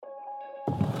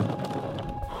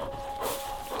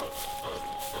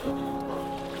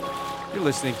You're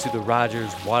listening to the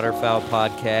Rogers Waterfowl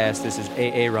Podcast. This is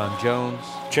Aaron Jones.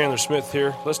 Chandler Smith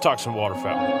here. Let's talk some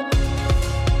waterfowl.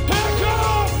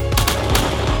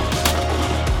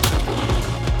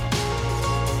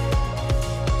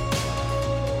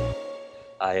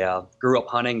 I grew up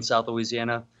hunting in South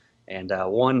Louisiana, and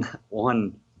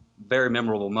one very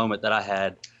memorable moment that I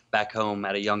had back home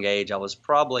at a young age, I was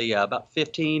probably about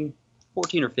 14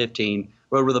 or 15,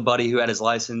 rode with a buddy who had his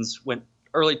license, went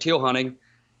early teal hunting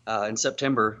in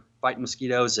September, fighting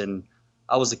mosquitoes, and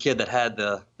I was the kid that had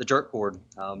the jerk cord.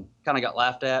 Kind of got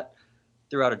laughed at,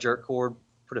 threw out a jerk cord,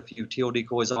 put a few teal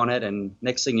decoys on it, and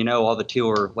next thing you know, all the teal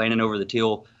are landing over the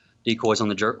teal decoys on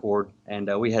the jerk cord,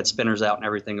 and we had spinners out and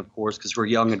everything, of course, because we're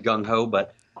young and gung-ho,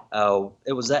 but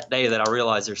it was that day that I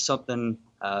realized there's something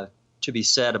to be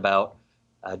said about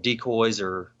decoys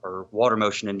or water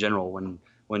motion in general.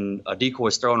 When a decoy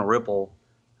is throwing a ripple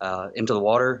into the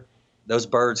water, those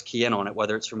birds key in on it,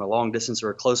 whether it's from a long distance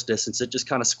or a close distance. It just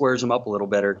kind of squares them up a little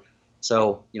better.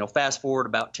 So, fast forward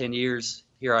about 10 years,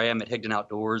 here I am at Higdon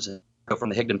Outdoors, and from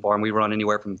the Higdon farm, we run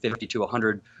anywhere from 50 to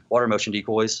 100 water motion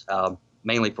decoys,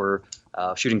 mainly for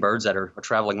shooting birds that are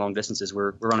traveling long distances.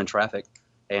 We're running traffic,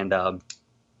 and the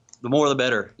more the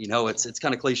better. It's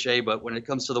kind of cliche, but when it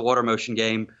comes to the water motion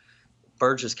game,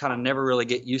 birds just kind of never really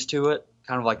get used to it.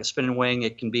 Kind of like a spinning wing,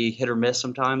 it can be hit or miss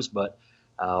sometimes, but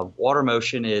water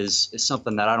motion is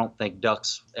something that I don't think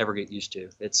ducks ever get used to.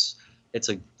 It's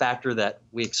a factor that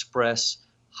we express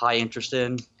high interest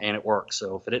in, and it works.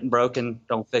 So if it isn't broken,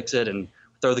 don't fix it, and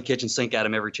throw the kitchen sink at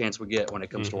them every chance we get when it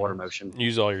comes to water motion.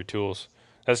 Use all your tools.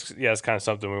 That's kind of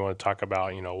something we want to talk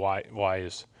about. Why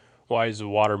is the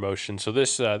water motion? So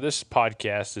this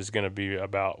podcast is going to be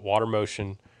about water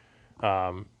motion,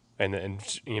 and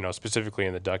specifically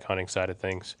in the duck hunting side of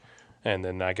things. And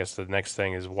then I guess the next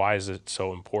thing is, why is it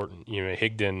so important?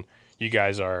 Higdon, you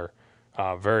guys are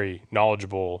very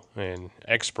knowledgeable and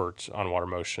experts on water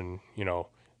motion.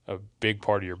 A big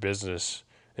part of your business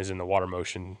is in the water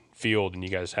motion field, and you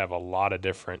guys have a lot of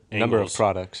different number of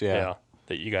products, that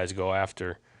you guys go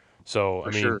after. So,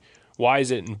 Sure. Why is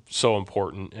it so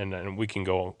important? And we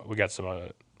got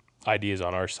some ideas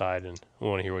on our side, and we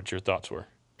want to hear what your thoughts were.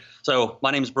 So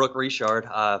my name is Brooke Richard,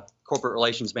 corporate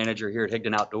relations manager here at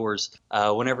Higdon Outdoors.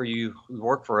 Whenever you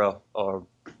work for a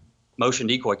motion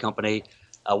decoy company,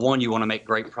 you want to make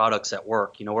great products that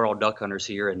work. We're all duck hunters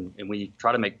here, and we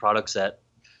try to make products that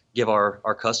give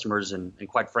our customers and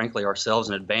quite frankly ourselves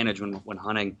an advantage when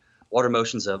hunting. Water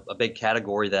motion's a big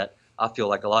category that I feel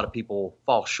like a lot of people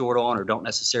fall short on or don't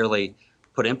necessarily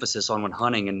put emphasis on when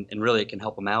hunting, and really it can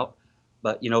help them out.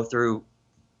 But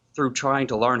through trying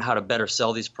to learn how to better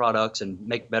sell these products and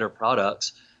make better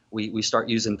products, we start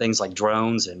using things like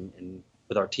drones and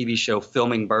with our TV show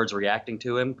filming birds reacting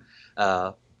to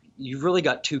them. You've really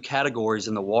got two categories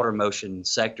in the water motion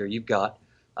sector. You've got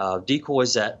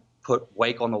decoys that put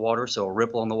wake on the water, so a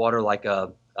ripple on the water, like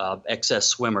a excess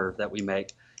swimmer that we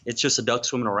make. It's just a duck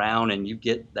swimming around and you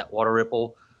get that water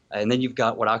ripple. And then you've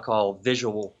got what I call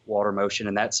visual water motion,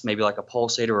 and that's maybe like a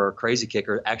pulsator or a crazy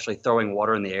kicker actually throwing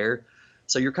water in the air.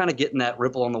 So you're kind of getting that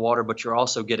ripple on the water, but you're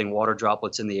also getting water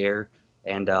droplets in the air.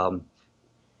 And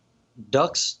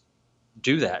ducks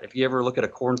do that. If you ever look at a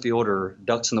cornfield or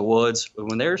ducks in the woods,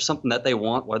 when there's something that they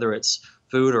want, whether it's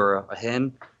food or a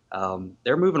hen,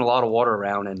 they're moving a lot of water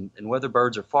around. And whether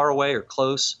birds are far away or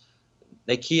close,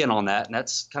 they key in on that. And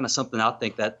that's kind of something I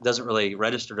think that doesn't really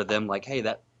register to them, like, hey,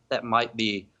 that might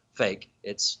be fake.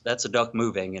 That's a duck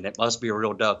moving, and it must be a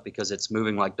real duck because it's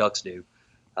moving like ducks do.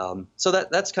 So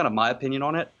that's kind of my opinion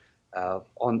on it.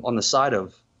 On the side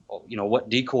of what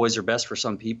decoys are best for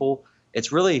some people,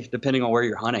 it's really depending on where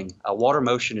you're hunting. Water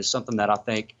motion is something that I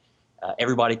think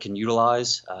everybody can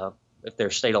utilize if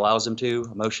their state allows them to,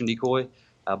 a motion decoy.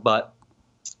 But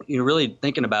really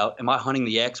thinking about, am I hunting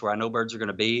the X where I know birds are going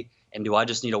to be, and do I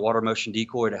just need a water motion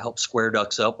decoy to help square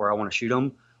ducks up where I want to shoot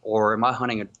them? Or am I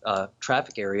hunting a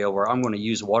traffic area where I'm going to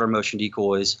use water motion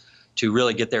decoys to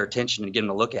really get their attention and get them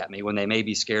to look at me when they may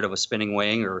be scared of a spinning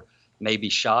wing or may be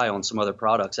shy on some other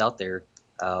products out there?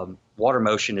 Water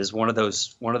motion is one of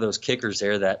those kickers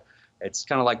there that it's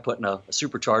kind of like putting a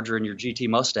supercharger in your GT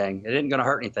Mustang. It isn't going to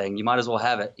hurt anything. You might as well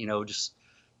have it. Just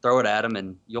throw it at them,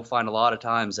 and you'll find a lot of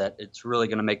times that it's really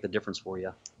going to make the difference for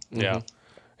you. Yeah,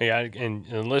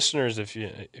 and listeners, if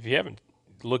you haven't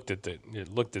looked at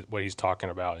what he's talking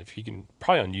about, if you can,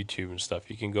 probably on YouTube and stuff,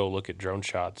 you can go look at drone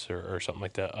shots or something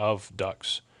like that of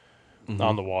ducks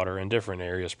on the water in different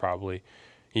areas. Probably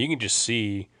you can just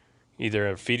see either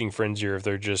a feeding frenzy or if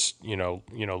they're just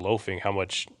loafing, how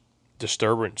much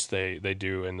disturbance they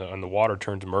do, and the water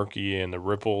turns murky, and the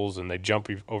ripples, and they jump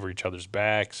over each other's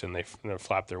backs, and they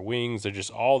flap their wings. They're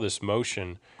just all this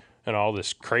motion and all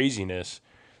this craziness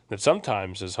that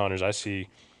sometimes as hunters I see,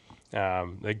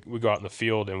 we go out in the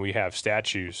field and we have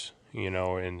statues,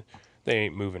 and they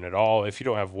ain't moving at all. If you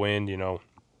don't have wind,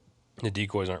 the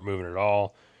decoys aren't moving at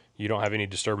all. You don't have any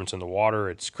disturbance in the water.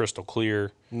 It's crystal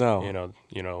clear. No.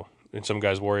 And some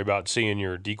guys worry about seeing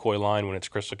your decoy line when it's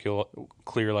crystal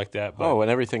clear like that. But,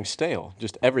 and everything's stale.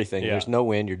 Just everything. Yeah. There's no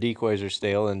wind. Your decoys are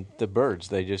stale, and the birds,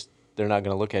 they're not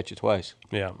going to look at you twice.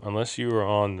 Yeah, unless you are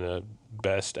on the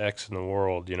best X in the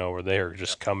world, where they are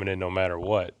just coming in no matter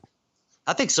what.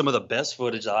 I think some of the best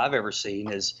footage that I've ever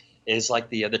seen is like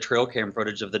the trail cam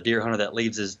footage of the deer hunter that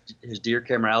leaves his deer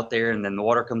camera out there, and then the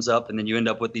water comes up, and then you end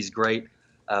up with these great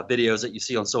videos that you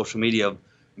see on social media of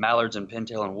mallards and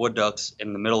pintail and wood ducks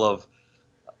in the middle of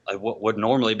what would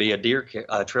normally be a deer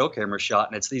trail camera shot,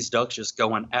 and it's these ducks just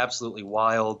going absolutely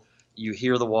wild. You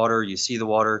hear the water, you see the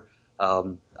water.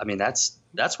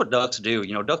 That's what ducks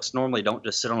do. Ducks normally don't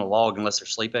just sit on a log unless they're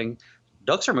sleeping.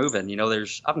 Ducks are moving.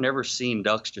 I've never seen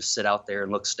ducks just sit out there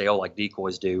and look stale like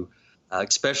decoys do,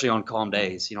 especially on calm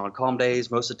days. On calm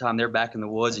days, most of the time they're back in the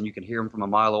woods and you can hear them from a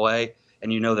mile away, and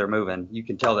they're moving. You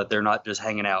can tell that they're not just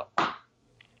hanging out.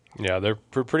 Yeah, they're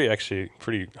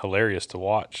pretty hilarious to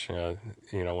watch.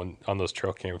 When on those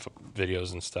trail cam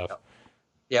videos and stuff.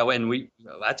 Yeah, and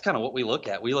that's kind of what we look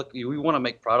at. We want to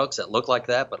make products that look like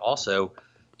that, but also,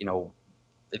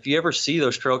 if you ever see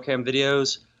those trail cam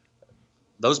videos,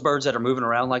 those birds that are moving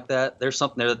around like that, there's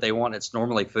something there that they want. It's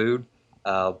normally food.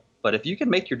 But if you can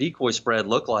make your decoy spread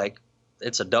look like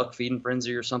it's a duck feeding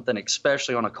frenzy or something,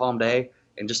 especially on a calm day,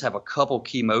 and just have a couple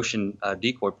key motion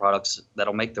decoy products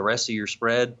that'll make the rest of your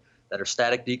spread that are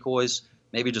static decoys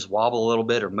maybe just wobble a little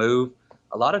bit or move.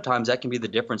 A lot of times that can be the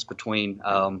difference between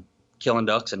killing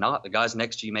ducks and not. The guys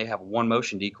next to you may have one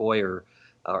motion decoy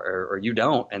or you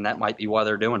don't, and that might be why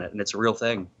they're doing it, and it's a real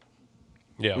thing.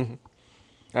 Yeah. Mm-hmm.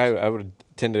 I would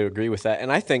tend to agree with that. And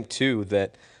I think, too,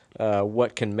 that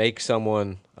what can make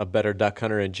someone a better duck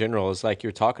hunter in general is like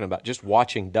you're talking about, just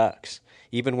watching ducks.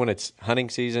 Even when it's hunting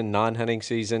season, non-hunting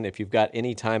season, if you've got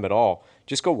any time at all,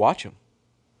 just go watch them.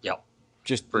 Yeah,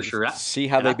 just for sure. See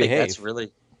how they behave.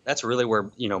 That's really where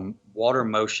water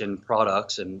motion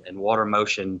products and water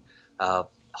motion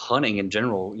hunting in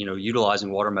general.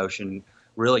 Utilizing water motion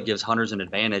really gives hunters an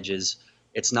advantage.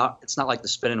 It's not like the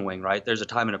spinning wing, right? There's a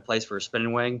time and a place for a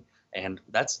spinning wing, and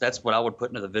that's what I would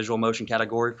put into the visual motion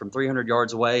category. From 300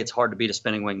 yards away, it's hard to beat a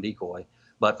spinning wing decoy,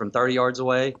 but from 30 yards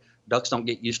away, ducks don't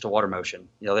get used to water motion.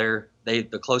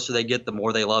 The closer they get, the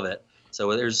more they love it.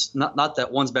 So there's not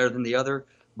that one's better than the other,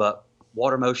 but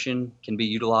water motion can be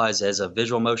utilized as a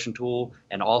visual motion tool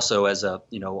and also as a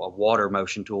water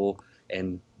motion tool.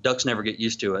 And ducks never get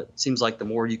used to it. It seems like the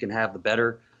more you can have, the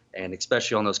better. And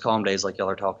especially on those calm days like y'all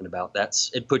are talking about,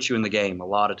 it puts you in the game a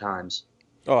lot of times.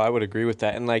 Oh, I would agree with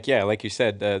that. And like you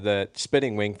said, the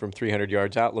spinning wing from 300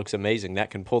 yards out looks amazing. That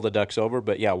can pull the ducks over.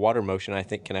 But yeah, water motion, I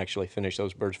think, can actually finish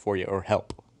those birds for you or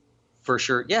help. For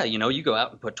sure. Yeah, you go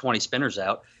out and put 20 spinners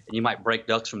out and you might break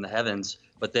ducks from the heavens,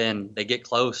 but then they get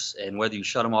close, and whether you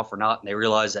shut them off or not, and they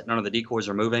realize that none of the decoys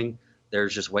are moving,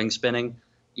 there's just wing spinning.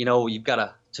 You've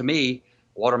got to me,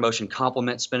 water motion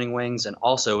complements spinning wings and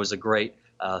also is a great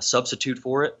substitute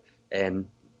for it. And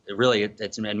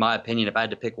it's in my opinion, if I had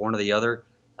to pick one or the other,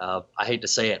 I hate to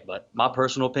say it, but my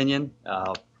personal opinion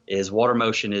is water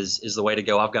motion is the way to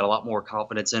go. I've got a lot more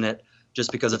confidence in it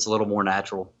just because it's a little more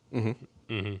natural.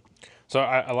 Mm-hmm. Mm-hmm. So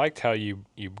I liked how you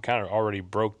kind of already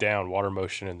broke down water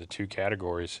motion into two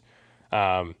categories.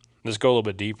 Let's go a little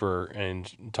bit deeper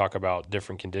and talk about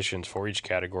different conditions for each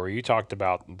category. You talked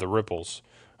about the ripples,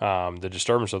 the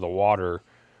disturbance of the water,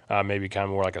 maybe kind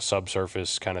of more like a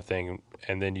subsurface kind of thing.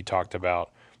 And then you talked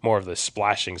about more of the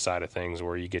splashing side of things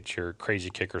where you get your crazy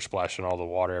kicker splashing all the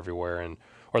water everywhere,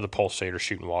 or the pulsator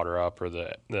shooting water up, or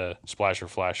the splasher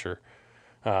flasher.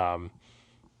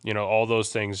 All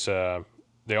those things,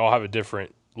 they all have a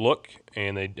different look,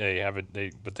 and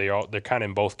they're kind of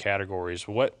in both categories.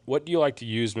 What do you like to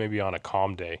use maybe on a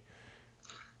calm day?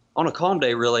 On a calm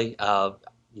day, really,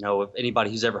 if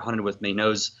anybody who's ever hunted with me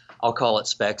knows I'll call it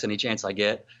specs any chance I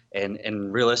get.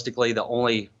 And realistically, the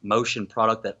only motion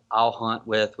product that I'll hunt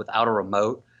without a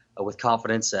remote, with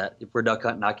confidence that if we're duck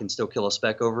hunting, I can still kill a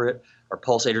speck over it, are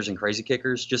pulsators and crazy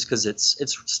kickers, just because it's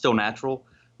still natural.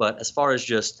 But as far as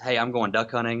just, hey, I'm going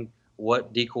duck hunting,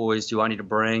 what decoys do I need to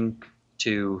bring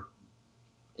to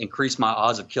increase my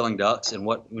odds of killing ducks, and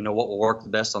what will work the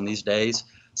best on these days?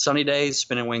 Sunny days,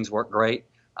 spinning wings work great.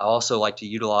 I also like to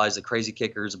utilize the crazy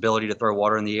kicker's ability to throw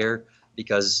water in the air.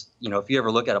 because, if you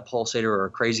ever look at a pulsator or a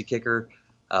crazy kicker,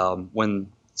 when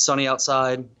sunny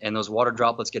outside and those water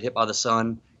droplets get hit by the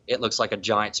sun, it looks like a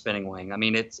giant spinning wing. I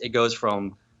mean, it goes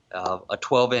from a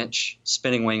 12-inch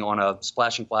spinning wing on a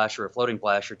splashing flasher or a floating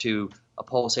flasher to a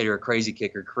pulsator or a crazy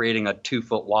kicker, creating a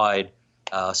 2-foot wide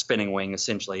spinning wing.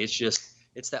 Essentially,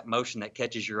 it's that motion that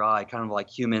catches your eye, kind of like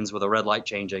humans with a red light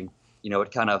changing.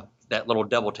 It kind of that little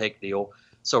double take deal.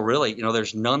 So really,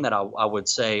 there's none that I would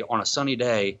say on a sunny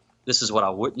day, this is what I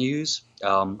wouldn't use.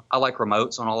 I like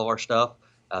remotes on all of our stuff.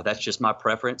 That's just my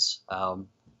preference.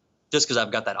 Just because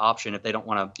I've got that option, if they don't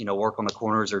want to, work on the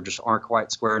corners or just aren't quite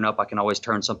squaring up, I can always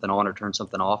turn something on or turn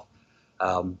something off.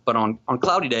 But on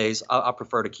cloudy days, I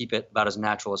prefer to keep it about as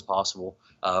natural as possible.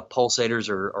 Pulsators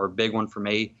are a big one for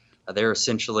me. They're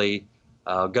essentially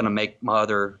going to make my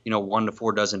other, 1 to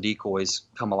 4 dozen decoys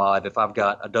come alive. If I've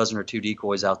got a dozen or 2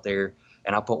 decoys out there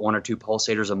and I put 1 or 2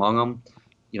 pulsators among them,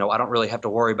 I don't really have to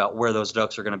worry about where those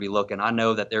ducks are going to be looking. I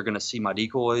know that they're going to see my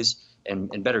decoys,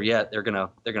 and better yet, they're gonna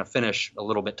finish a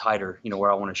little bit tighter,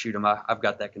 where I want to shoot them. I've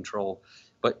got that control.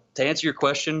 But to answer your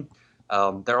question,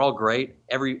 they're all great.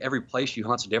 Every place you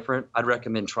hunt's different. I'd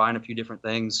recommend trying a few different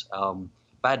things.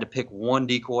 If I had to pick one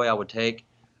decoy I would take,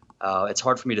 it's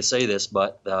hard for me to say this,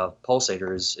 but the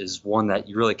pulsator is one that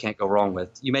you really can't go wrong with.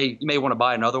 You may want to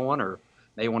buy another one, or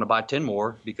may want to buy 10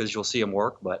 more because you'll see them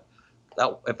work. But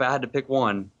if I had to pick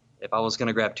one, if I was going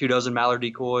to grab 2 dozen mallard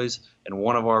decoys and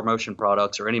one of our motion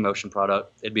products or any motion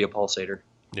product, it'd be a pulsator.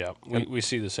 Yeah, we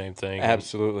see the same thing.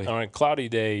 Absolutely. On a cloudy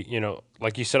day,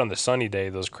 like you said, on the sunny day,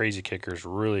 those crazy kickers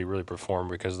really, really perform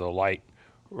because of the light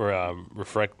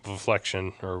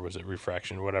reflection, or was it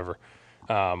refraction, whatever.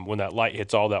 When that light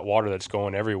hits all that water that's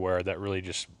going everywhere, that really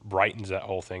just brightens that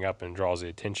whole thing up and draws the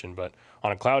attention. But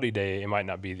on a cloudy day, it might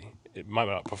not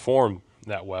perform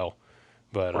that well.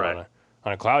 But right.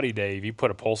 On a cloudy day, if you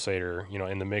put a pulsator,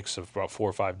 in the mix of about 4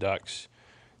 or 5 ducks,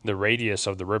 the radius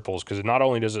of the ripples, because not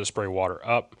only does it spray water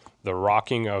up, the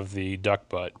rocking of the duck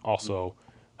butt also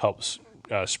helps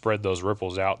spread those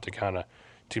ripples out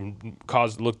to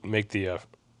make the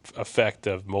effect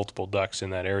of multiple ducks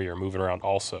in that area moving around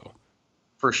also.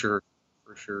 For sure.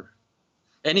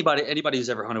 Anybody who's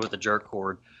ever hunted with a jerk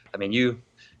cord, I mean,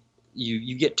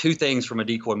 you get 2 things from a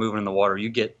decoy moving in the water. You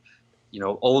get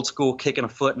old school kicking a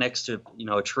foot next to,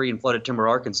 a tree in flooded timber,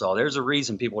 Arkansas. There's a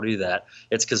reason people do that.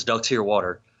 It's because ducks hear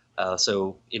water.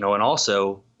 And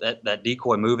also that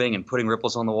decoy moving and putting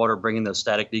ripples on the water, bringing those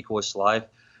static decoys to life.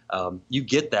 You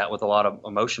get that with a lot of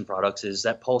motion products. Is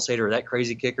that pulsator or that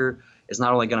crazy kicker is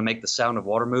not only going to make the sound of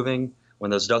water moving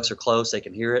when those ducks are close, they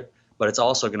can hear it, but it's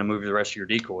also going to move the rest of your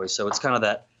decoys. So it's kind of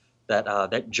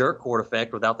that jerk cord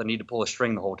effect without the need to pull a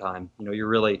string the whole time. You're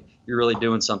really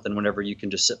doing something whenever you can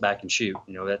just sit back and shoot.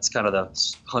 That's kind of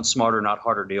the hunt smarter, not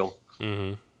harder deal.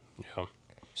 Mm-hmm. Yeah.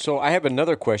 So I have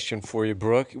another question for you,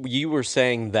 Brooke. You were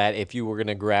saying that if you were going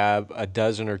to grab a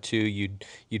dozen or 2,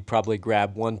 you'd probably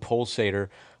grab 1 pulsator.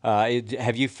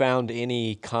 Have you found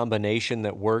any combination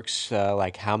that works?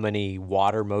 Like how many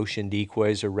water motion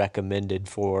decoys are recommended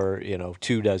for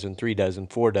 2 dozen, 3 dozen,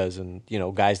 4 dozen?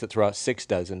 Guys that throw out 6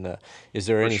 dozen. Is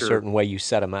there any certain way you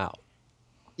set them out?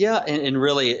 Yeah, and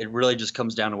really, it really just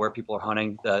comes down to where people are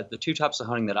hunting. The 2 types of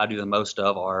hunting that I do the most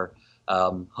of are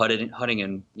hunting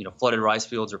in flooded rice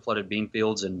fields or flooded bean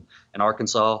fields in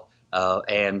Arkansas,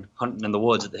 and hunting in the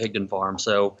woods at the Higdon farm.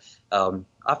 So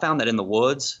I found that in the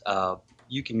woods,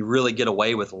 you can really get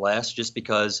away with less just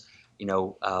because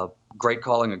great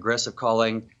calling, aggressive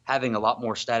calling, having a lot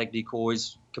more static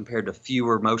decoys compared to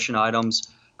fewer motion items.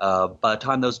 By the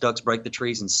time those ducks break the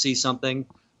trees and see something,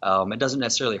 it doesn't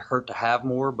necessarily hurt to have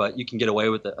more, but you can get away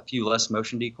with a few less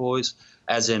motion decoys.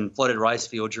 As in flooded rice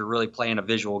fields, you're really playing a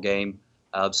visual game.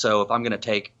 So if I'm going to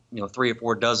take 3 or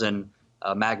 4 dozen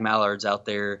mag mallards out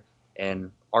there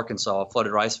in Arkansas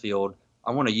flooded rice field,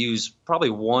 I want to use probably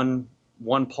one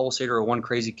pulsator or 1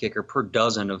 crazy kicker per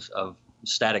dozen of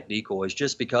static decoys,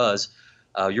 just because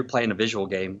you're playing a visual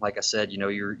game. Like I said,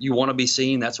 you want to be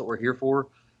seen. That's what we're here for.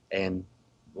 And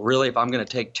really, if I'm going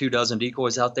to take 2 dozen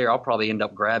decoys out there, I'll probably end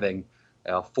up grabbing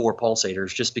 4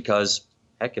 pulsators, just because,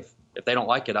 heck, if they don't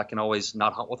like it, I can always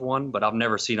not hunt with one, but I've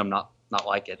never seen them not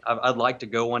like it. I'd like to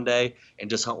go one day and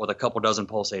just hunt with a couple dozen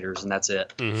pulsators, and that's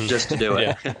it, just to do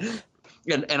it.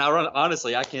 And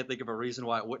honestly, I can't think of a reason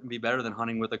why it wouldn't be better than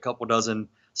hunting with a couple dozen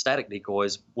static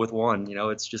decoys with one.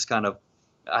 It's just kind of,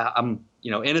 I'm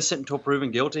innocent until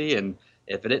proven guilty, and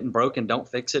if it isn't broken, don't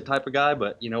fix it type of guy.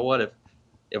 But you know what?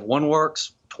 If one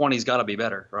works, 20's got to be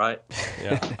better, right?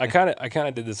 Yeah, I kind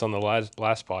of did this on the last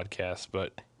podcast,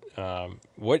 but I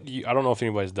don't know if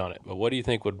anybody's done it, but what do you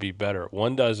think would be better?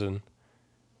 1 dozen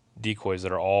decoys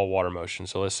that are all water motion.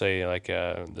 So let's say like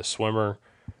the swimmer,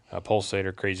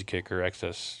 pulsator, crazy kicker,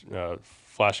 excess,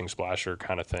 flashing splasher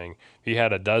kind of thing. If you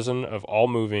had a dozen of all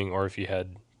moving, or if you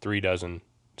had 3 dozen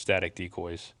static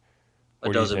decoys, A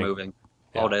what do you dozen think? moving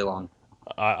Yeah. all day long.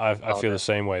 I All feel day. the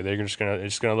same way.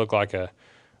 It's gonna look like a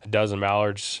dozen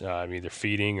mallards, either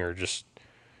feeding or just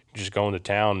going to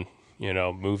town,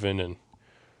 moving and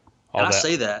all And I that.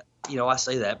 say that, I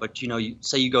say that, but you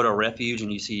say you go to a refuge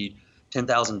and you see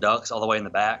 10,000 ducks all the way in the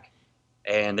back,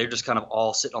 and they're just kind of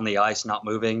all sitting on the ice, not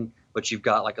moving. But you've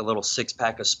got like a little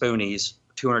 6-pack of spoonies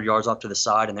 200 yards off to the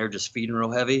side, and they're just feeding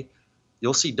real heavy.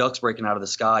 You'll see ducks breaking out of the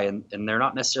sky, and they're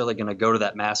not necessarily going to go to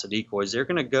that mass of decoys. They're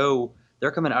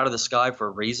coming out of the sky for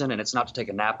a reason, and it's not to take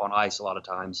a nap on ice a lot of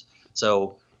times.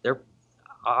 So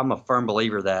I'm a firm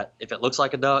believer that if it looks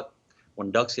like a duck,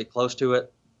 when ducks get close to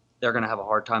it, they're going to have a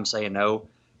hard time saying no.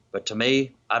 But to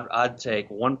me, I'd take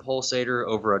one pulsator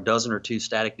over a dozen or 2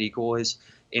 static decoys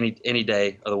any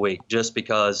day of the week, just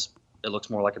because it looks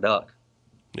more like a duck.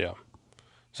 Yeah.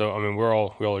 So I mean, we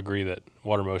all agree that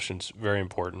water motion's very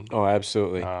important. Oh,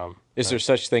 absolutely. Is there Right.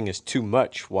 such thing as too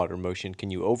much water motion? Can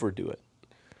you overdo it?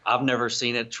 I've never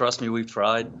seen it. Trust me, we've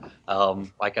tried.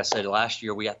 Like I said, last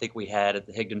year I think we had at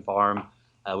the Higdon farm.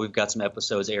 We've got some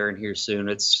episodes airing here soon.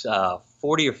 It's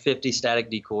 40 or 50 static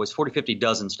decoys, 40, 50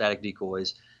 dozen static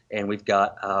decoys, and we've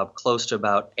got close to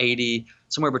about 80,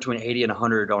 somewhere between 80 and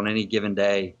 100 on any given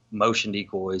day, motion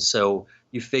decoys. So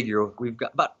you figure we've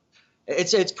got about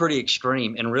it's pretty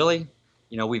extreme, and really,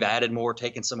 we've added more,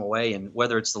 taken some away, and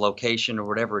whether it's the location or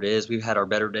whatever it is, we've had our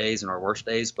better days and our worst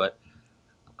days, but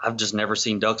I've just never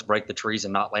seen ducks break the trees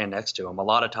and not land next to them. A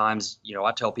lot of times,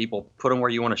 I tell people put them where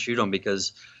you want to shoot them,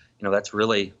 because, that's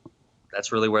really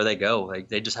where they go.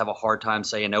 They just have a hard time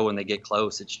saying no when they get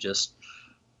close. It's just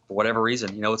for whatever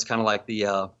reason. It's kind of like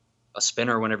a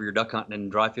spinner whenever you're duck hunting in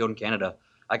dry field in Canada.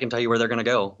 I can tell you where they're going to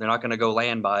go. They're not going to go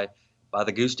land by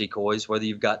the goose decoys. Whether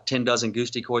you've got 10 dozen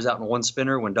goose decoys out in one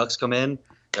spinner, when ducks come in,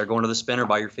 they're going to the spinner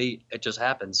by your feet. It just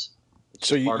happens. It's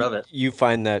So just part of it. you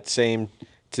find that same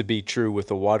to be true with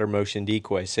the water motion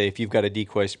decoy. Say if you've got a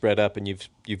decoy spread up and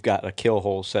you've got a kill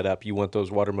hole set up, you want those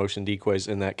water motion decoys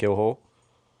in that kill hole?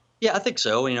 Yeah, I think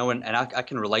so. And I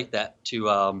can relate that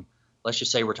to, let's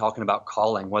just say we're talking about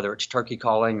calling, whether it's turkey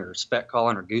calling or speck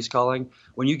calling or goose calling.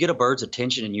 When you get a bird's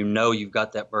attention and you've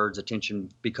got that bird's attention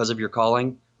because of your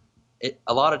calling,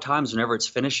 a lot of times whenever it's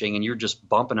finishing and you're just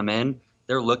bumping them in,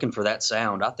 they're looking for that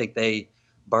sound. I think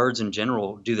birds in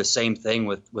general do the same thing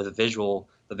with the visual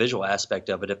aspect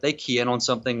of it. If they key in on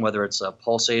something, whether it's a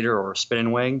pulsator or a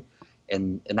spinning wing,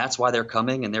 and that's why they're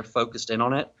coming and they're focused in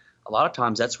on it, a lot of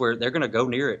times that's where they're going to go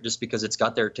near it, just because it's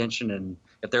got their attention. And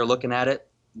if they're looking at it,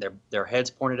 their head's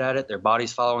pointed at it, their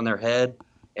body's following their head,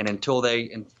 and until they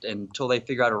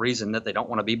figure out a reason that they don't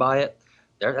want to be by it,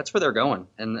 that's where they're going.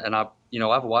 And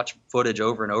I've watched footage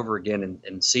over and over again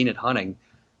and seen it hunting.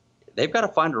 They've got to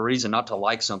find a reason not to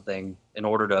like something in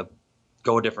order to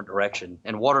go a different direction.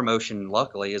 And water motion,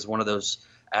 luckily, is one of those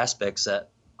aspects that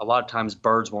a lot of times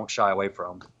birds won't shy away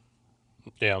from.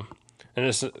 Yeah. And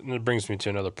it brings me to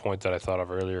another point that I thought of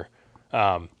earlier.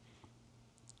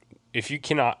 If you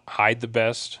cannot hide the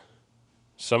best,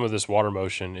 some of this water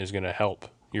motion is going to help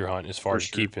your hunt as far For as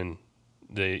sure. keeping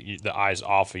the eyes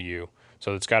off of you.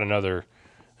 So it's got another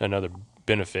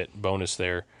benefit bonus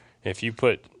there. If you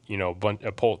put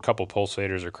couple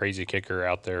pulsators or crazy kicker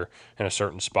out there in a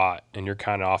certain spot, and you're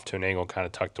kind of off to an angle, kind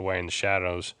of tucked away in the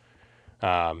shadows,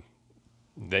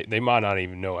 they might not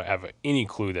even have any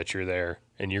clue that you're there,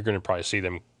 and you're going to probably see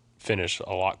them finish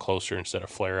a lot closer instead of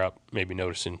flare up, maybe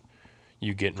noticing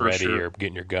you getting For ready sure. or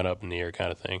getting your gun up in the air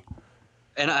kind of thing.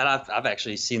 And I've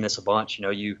actually seen this a bunch.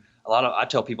 I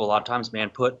tell people a lot of times, man,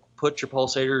 put your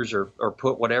pulsators or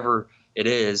put whatever it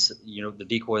is, the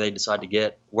decoy they decide to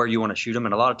get, where you want to shoot them.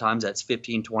 And a lot of times that's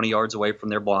 15, 20 yards away from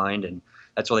their blind, and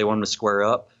that's where they want them to square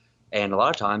up. And a lot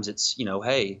of times it's,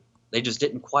 hey, they just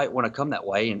didn't quite want to come that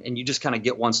way, and you just kind of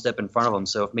get one step in front of them.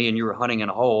 So if me and you were hunting in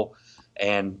a hole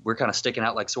and we're kind of sticking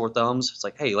out like sore thumbs, it's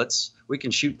like, hey, we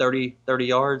can shoot 30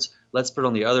 yards. Let's put it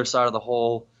on the other side of the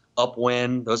hole,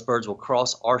 upwind. Those birds will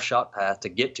cross our shot path to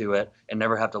get to it and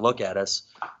never have to look at us.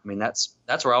 I mean, that's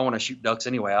where I want to shoot ducks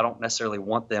anyway. I don't necessarily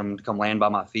want them to come land by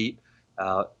my feet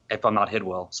if I'm not hid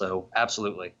well. So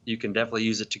absolutely, you can definitely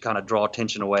use it to kind of draw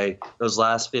attention away. Those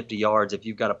last 50 yards, if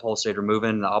you've got a pulsator moving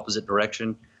in the opposite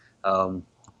direction,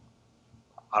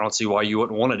 I don't see why you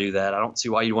wouldn't want to do that. I don't see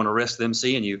why you want to risk them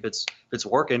seeing you. If it's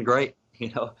working, great.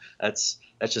 That's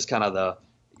just kind of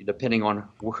depending on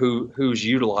who's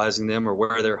utilizing them or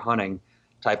where they're hunting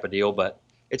type of deal. But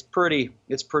it's pretty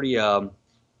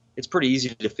it's pretty easy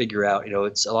to figure out.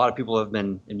 It's a lot of people have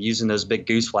been using those big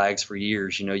goose flags for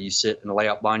years. You sit in the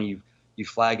layout blind, you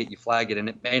flag it, and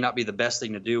it may not be the best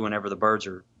thing to do whenever the birds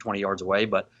are 20 yards away.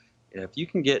 But if you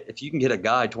can get a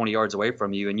guide 20 yards away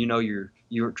from you, and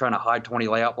you're trying to hide 20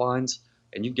 layout blinds,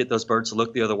 and you get those birds to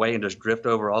look the other way and just drift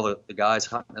over all the guys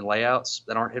hunting in layouts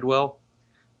that aren't hid well,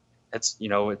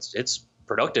 it's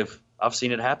productive. I've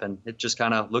seen it happen. It just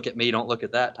kind of look at me, don't look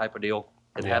at that type of deal.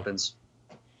 It happens.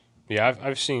 Yeah,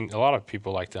 I've seen a lot of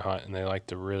people like to hunt, and they like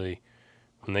to really,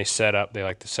 when they set up, they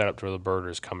like to set up to where the bird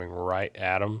is coming right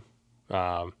at them.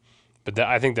 But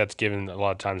I think that's given a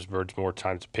lot of times birds more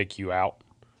time to pick you out,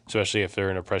 especially if they're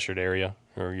in a pressured area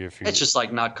or if you. It's just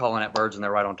like not calling at birds when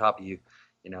they're right on top of you.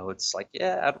 It's like,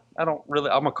 I don't really.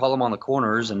 I'm gonna call them on the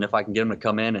corners, and if I can get them to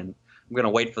come in, and I'm gonna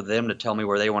wait for them to tell me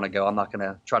where they want to go. I'm not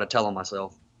gonna try to tell them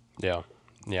myself. Yeah,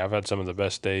 I've had some of the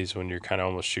best days when you're kind of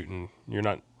almost shooting. You're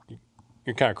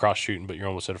kind of cross shooting, but you're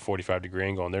almost at a 45-degree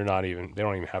angle, and they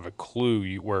don't even have a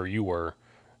clue where you were.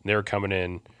 They're coming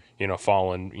in,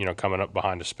 falling, coming up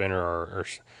behind a spinner or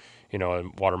a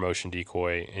water motion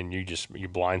decoy, and you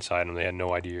blindside them. They had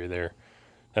no idea you're there.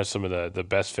 That's some of the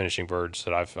best finishing birds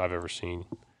that I've ever seen.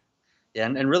 Yeah,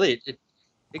 and really it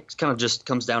kind of just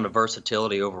comes down to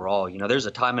versatility overall. There's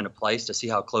a time and a place to see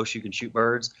how close you can shoot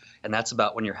birds, and that's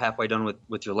about when you're halfway done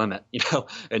with your limit,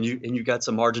 and you got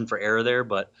some margin for error there.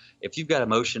 But if you've got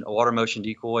a water motion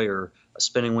decoy or a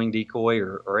spinning wing decoy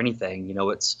or anything,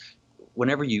 it's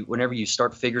whenever you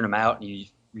start figuring them out and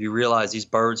you realize these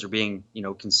birds are being,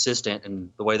 consistent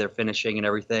in the way they're finishing and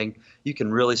everything, you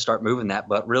can really start moving that.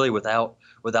 But really without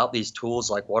these tools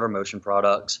like water motion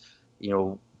products,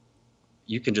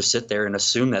 you can just sit there and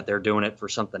assume that they're doing it for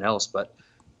something else. But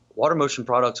water motion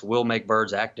products will make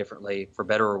birds act differently for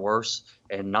better or worse.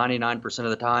 And 99% of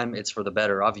the time, it's for the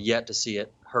better. I've yet to see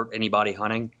it hurt anybody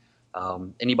hunting.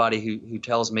 Anybody who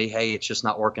tells me, hey, it's just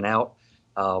not working out.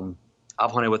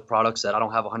 I've hunted with products that I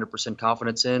don't have 100%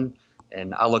 confidence in.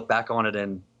 And I look back on it,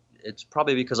 and it's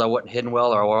probably because I wasn't hidden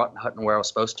well or I wasn't hunting where I was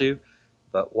supposed to.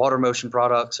 But water motion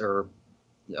products are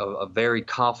a very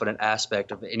confident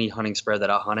aspect of any hunting spread that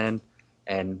I hunt in.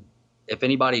 And if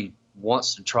anybody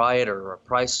wants to try it or a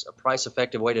price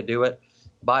effective way to do it,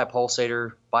 buy a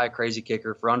pulsator, buy a crazy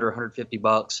kicker for under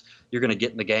 $150. You're going to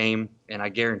get in the game, and I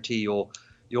guarantee you'll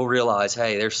realize,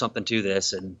 hey, there's something to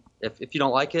this. And if you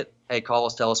don't like it, hey, call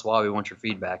us, tell us why. We want your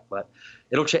feedback. But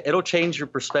it'll change your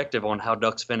perspective on how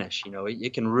ducks finish.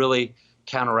 It can really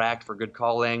counteract for good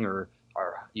calling or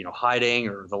hiding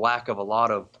or the lack of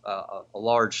a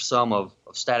large sum of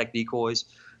static decoys.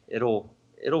 It'll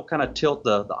kind of tilt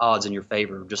the odds in your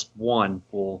favor. Just one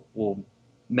will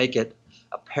make it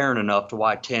apparent enough to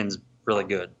why 10's really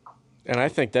good. And I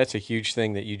think that's a huge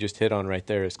thing that you just hit on right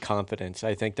there is confidence.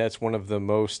 I think that's one of the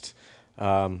most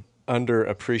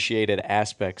underappreciated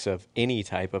aspects of any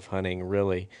type of hunting,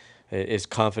 really, is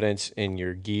confidence in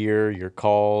your gear, your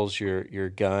calls, your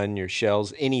gun, your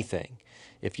shells, anything.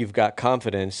 If you've got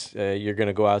confidence, you're going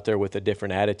to go out there with a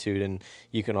different attitude, and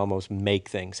you can almost make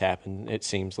things happen. It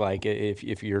seems like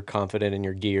if you're confident in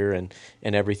your gear and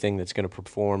everything that's going to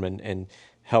perform and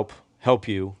help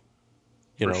you,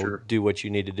 sure. do what you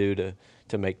need to do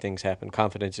to make things happen.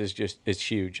 Confidence is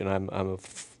huge, and I'm a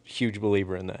huge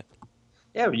believer in that.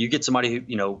 Yeah, you get somebody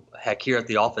who heck, here at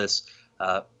the office,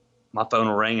 my phone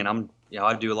will ring, and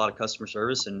I do a lot of customer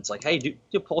service, and it's like, hey, do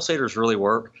pulsators really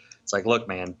work? It's like, look,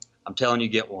 man, I'm telling you,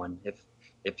 get one.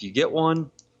 If you get one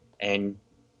and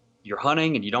you're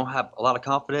hunting and you don't have a lot of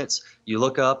confidence, you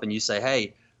look up and you say,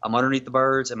 hey, I'm underneath the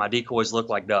birds and my decoys look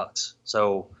like ducks.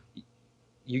 So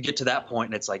you get to that point,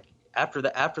 and it's like after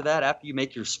you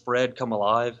make your spread come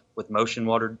alive with motion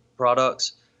water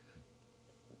products,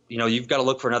 you've got to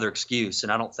look for another excuse.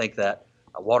 And I don't think that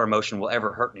water motion will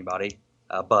ever hurt anybody.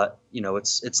 But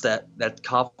it's that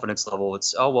confidence level.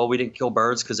 It's, oh, well, we didn't kill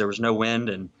birds because there was no wind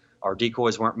and our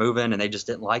decoys weren't moving and they just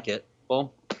didn't like it.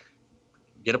 Well,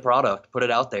 get a product, put it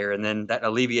out there, and then that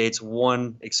alleviates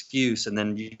one excuse. And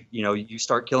then you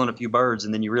start killing a few birds,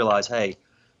 and then you realize, hey,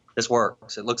 this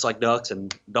works. It looks like ducks,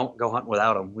 and don't go hunting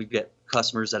without them. We get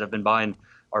customers that have been buying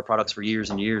our products for years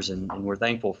and years, and we're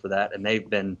thankful for that. And they've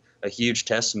been a huge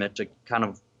testament to kind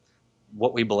of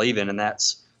what we believe in, and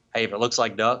that's, hey, if it looks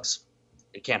like ducks,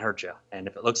 it can't hurt you. And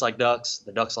if it looks like ducks,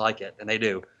 the ducks like it, and they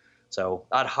do. So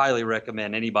I'd highly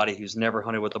recommend anybody who's never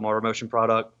hunted with the water motion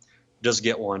product, just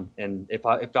get one. And if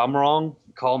I'm wrong,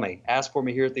 call me. Ask for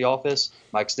me here at the office.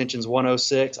 My extension's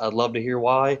 106. I'd love to hear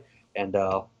why, and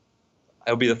I'll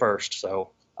be the first.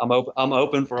 So I'm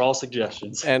open for all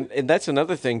suggestions. And that's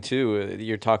another thing too.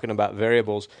 You're talking about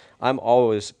variables. I'm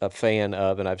always a fan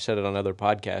of, and I've said it on other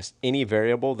podcasts. Any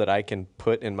variable that I can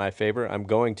put in my favor, I'm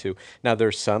going to. Now,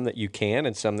 there's some that you can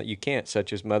and some that you can't,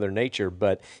 such as Mother Nature.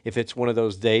 But if it's one of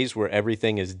those days where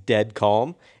everything is dead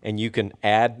calm, and you can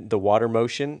add the water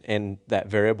motion, and that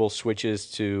variable switches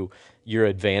to your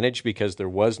advantage because there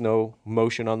was no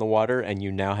motion on the water and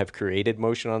you now have created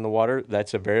motion on the water,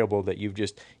 that's a variable that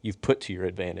you've put to your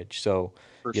advantage. So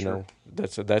For you sure. know,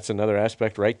 that's another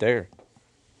aspect right there.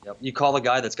 Yep. You call the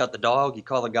guy that's got the dog, you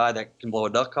call the guy that can blow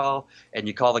a duck call, and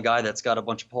you call the guy that's got a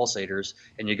bunch of pulsators,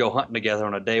 and you go hunting together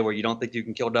on a day where you don't think you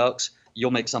can kill ducks,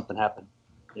 you'll make something happen.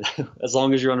 As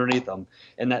long as you're underneath them.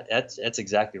 And that's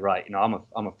exactly right. I'm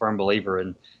a firm believer in,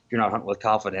 if you're not hunting with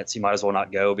confidence, you might as well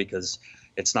not go, because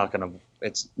it's not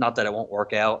that it won't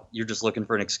work out. You're just looking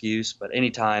for an excuse. But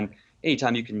anytime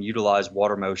you can utilize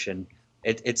water motion,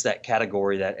 it's that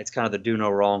category that it's kind of the do no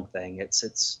wrong thing.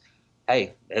 It's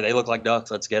hey, they look like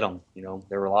ducks, let's get them.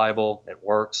 They're reliable, it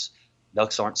works.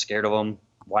 Ducks aren't scared of them.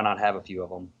 Why not have a few of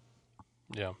them?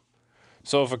 Yeah.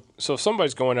 So if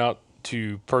somebody's going out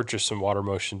to purchase some water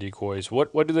motion decoys,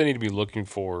 what do they need to be looking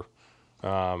for?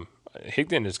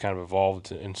 Higdon has kind of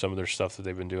evolved in some of their stuff that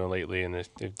they've been doing lately, and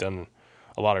they've done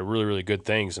a lot of really, really good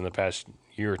things in the past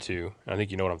year or two. I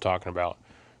think you know what I'm talking about.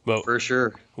 But For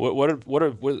sure.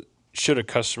 what should a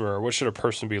customer, or what should a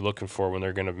person be looking for when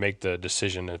they're going to make the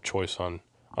decision and choice on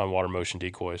water motion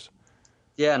decoys?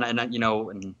 Yeah,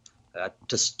 and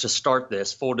to start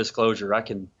this, full disclosure, I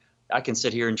can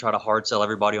sit here and try to hard sell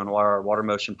everybody on why our water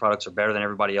motion products are better than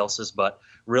everybody else's, but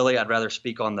really I'd rather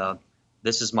speak on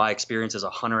this is my experience as a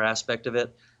hunter aspect of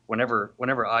it. Whenever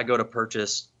I go to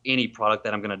purchase any product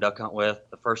that I'm going to duck hunt with,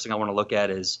 the first thing I want to look at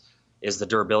is the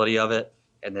durability of it,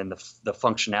 and then the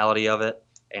functionality of it,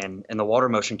 and in the water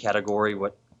motion category,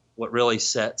 what really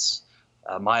sets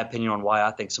my opinion on why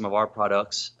I think some of our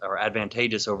products are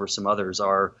advantageous over some others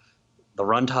are the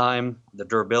runtime, the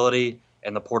durability,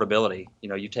 and the portability.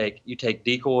 You take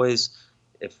decoys.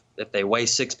 If they weigh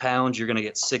 6 pounds, you're going to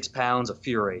get 6 pounds of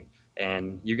fury,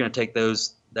 and you're going to take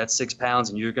that 6 pounds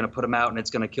and you're going to put them out, and it's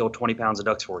going to kill 20 pounds of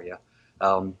ducks for you.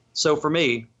 So for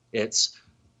me,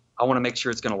 I want to make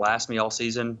sure it's going to last me all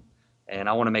season, and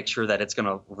I want to make sure that it's going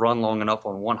to run long enough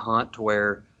on one hunt to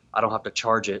where I don't have to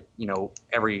charge it,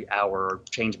 every hour or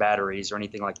change batteries or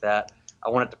anything like that. I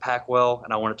want it to pack well,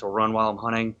 and I want it to run while I'm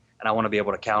hunting, and I want to be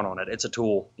able to count on it. It's a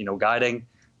tool. Guiding,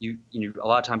 a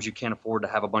lot of times you can't afford to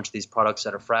have a bunch of these products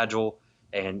that are fragile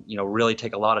and really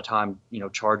take a lot of time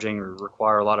charging, or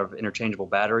require a lot of interchangeable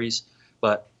batteries.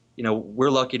 But we're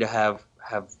lucky to have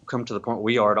come to the point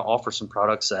we are to offer some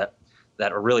products that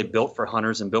are really built for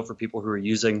hunters and built for people who are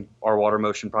using our water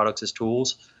motion products as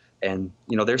tools. And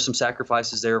there's some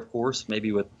sacrifices there, of course,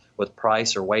 maybe with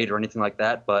price or weight or anything like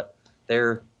that, but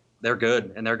they're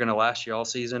good, and they're going to last you all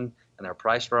season, and they're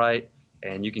priced right,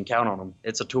 and you can count on them.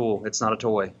 It's a tool. It's not a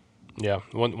toy. Yeah,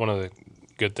 one of the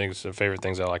good things, the favorite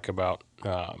things I like about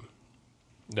the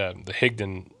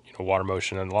Higdon water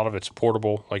motion, and a lot of it's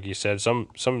portable, like you said.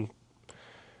 Some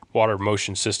water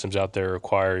motion systems out there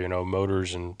require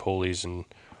motors and pulleys and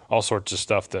all sorts of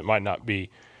stuff that might not be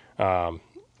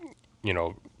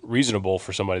reasonable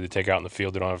for somebody to take out in the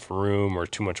field. They don't have room or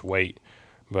too much weight.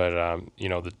 But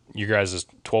your guys'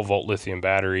 12-volt lithium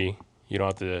battery, you don't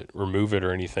have to remove it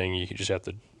or anything. You just have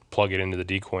to plug it into the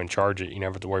decoy and charge it. You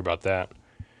never have to worry about that.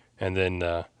 And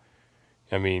then,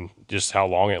 just how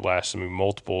long it lasts.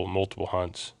 Multiple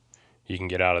hunts you can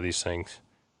get out of these things.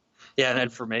 Yeah,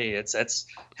 and for me,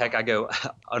 heck, I go.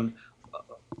 I'm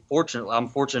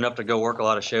fortunate enough to go work a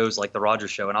lot of shows like the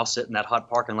Rogers Show, and I'll sit in that hot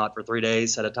parking lot for 3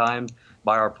 days at a time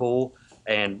by our pool.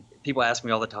 And people ask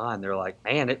me all the time, they're like,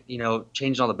 man,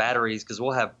 changing all the batteries, because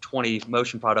we'll have 20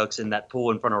 motion products in that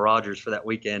pool in front of Rogers for that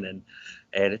weekend. And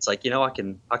it's like,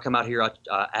 I come out here,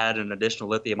 I add an additional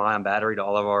lithium ion battery to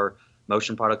all of our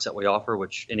motion products that we offer,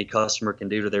 which any customer can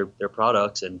do to their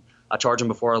products. And I charge them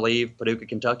before I leave Paducah,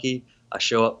 Kentucky. I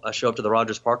show up to the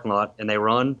Rogers parking lot, and they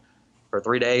run for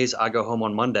 3 days. I go home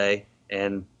on Monday,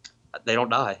 and they don't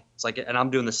die. It's like, and I'm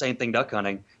doing the same thing duck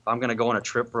hunting. If I'm going to go on a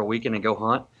trip for a weekend and go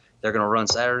hunt, they're going to run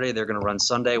Saturday, they're going to run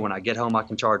Sunday. When I get home, I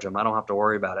can charge them. I don't have to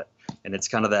worry about it. And it's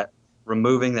kind of that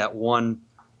removing that one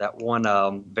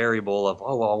variable of,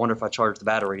 oh, well, I wonder if I charge the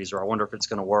batteries, or I wonder if it's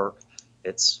going to work.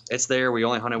 It's there. We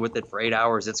only hunted with it for 8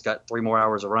 hours. It's got 3 more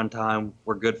hours of runtime.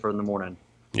 We're good for in the morning.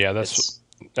 Yeah, that's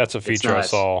a feature nice. I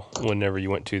saw whenever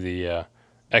you went to the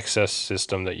XS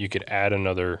system, that you could add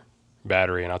another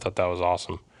battery, and I thought that was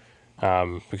awesome.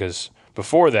 Because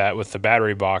before that, with the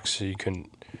battery box, you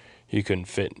couldn't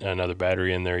fit another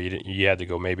battery in there. You had to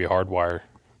go maybe hardwire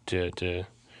to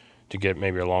to get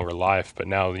maybe a longer life. But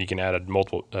now you can add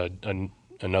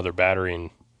another battery, and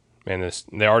man,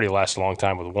 they already last a long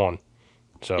time with one.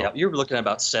 So yeah, you're looking at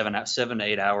about 7 to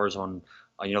 8 hours on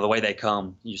the way they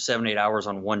come. 7 to 8 hours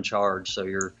on one charge. So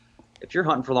if you're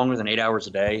hunting for longer than 8 hours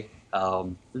a day,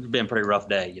 it's been a pretty rough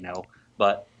day,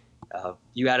 But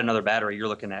you add another battery, you're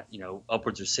looking at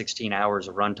upwards of 16 hours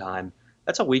of runtime.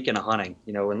 That's a weekend of hunting,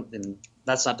 and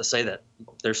that's not to say that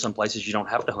there's some places you don't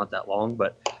have to hunt that long,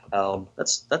 but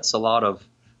that's a lot of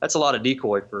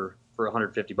decoy for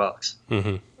 $150.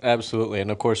 Mm-hmm. Absolutely.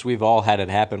 And of course, we've all had it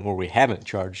happen where we haven't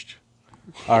charged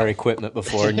our equipment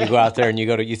before, and you go out there and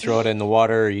you throw it in the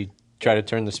water, or you try to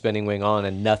turn the spinning wing on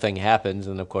and nothing happens.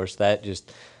 And of course,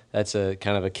 that's a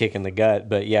kind of a kick in the gut.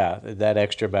 But yeah, that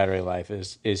extra battery life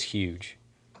is huge.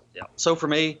 Yeah. So for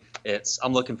me,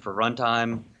 I'm looking for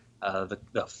runtime, the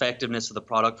effectiveness of the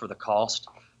product for the cost.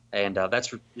 And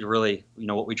that's really,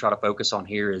 what we try to focus on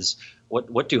here is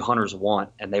what do hunters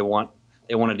want? And they want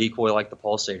a decoy like the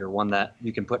Pulsator, one that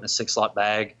you can put in a 6-slot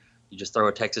bag. You just throw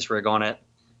a Texas rig on it,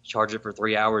 charge it for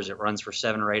 3 hours. It runs for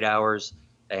 7 or 8 hours,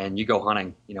 and you go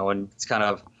hunting, and it's kind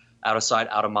of out of sight,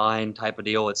 out of mind type of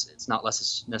deal. It's not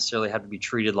necessarily have to be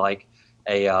treated like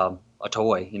a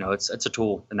toy. It's a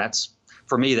tool. And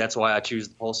for me, that's why I choose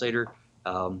the Pulsator.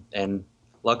 And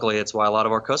luckily, it's why a lot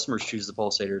of our customers choose the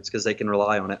Pulsator. It's because they can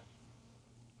rely on it.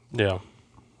 Yeah.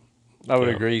 I would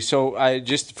agree. So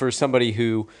just for somebody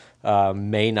who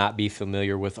may not be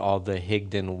familiar with all the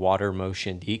Higdon water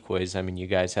motion decoys, I mean, you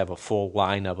guys have a full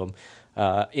line of them.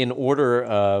 In order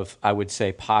of, I would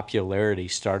say, popularity,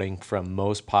 starting from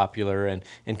most popular and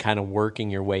kind of working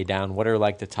your way down, what are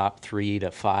like the top 3 to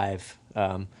 5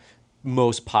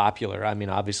 most popular? I mean,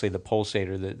 obviously the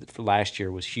Pulsator that for last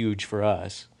year was huge for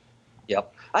us.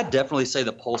 Yep. I'd definitely say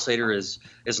the Pulsator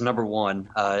is number one.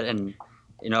 And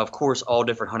of course, all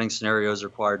different hunting scenarios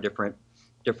require different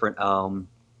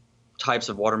types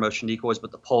of water motion decoys,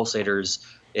 but the Pulsator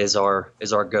is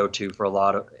our go-to for a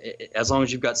lot of. As long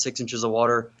as you've got 6 inches of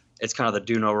water, it's kind of the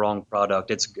do no wrong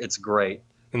product. It's great.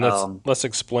 And let's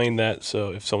explain that.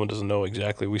 So if someone doesn't know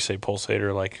exactly, we say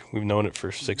Pulsator like we've known it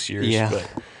for 6 years. Yeah. But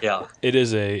yeah.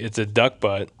 It's a duck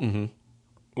butt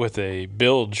with a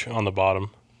bilge on the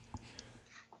bottom.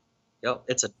 Yep.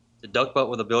 It's a duck butt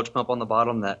with a bilge pump on the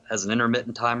bottom that has an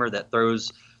intermittent timer that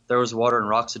throws water and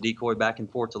rocks a decoy back and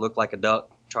forth to look like a duck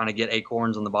trying to get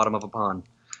acorns on the bottom of a pond.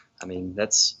 I mean,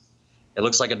 it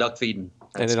looks like a duck feeding.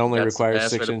 And it only requires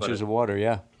 6 inches of water.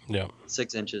 Yeah. Yeah.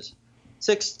 6 inches,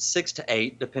 6 to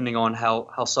 8, depending on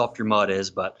how soft your mud is.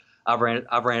 But I've ran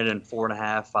it in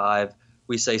 4.5, 5.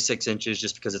 We say 6 inches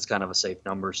just because it's kind of a safe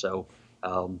number. So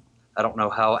I don't know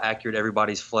how accurate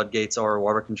everybody's floodgates are, or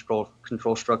water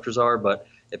control structures are, but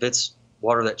if it's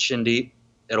water that's shin deep,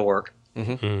 it'll work.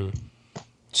 Mm-hmm.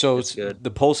 So it's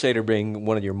the Pulsator being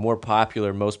one of your most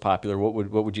popular.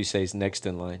 What would you say is next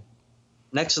in line?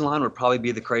 Next in line would probably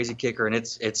be the Crazy Kicker, and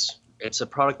it's a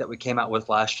product that we came out with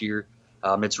last year.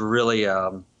 It's really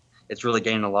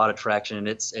gaining a lot of traction, and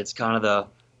it's kind of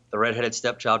the redheaded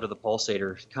stepchild to the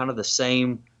Pulsator. Kind of the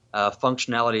same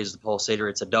functionality as the Pulsator.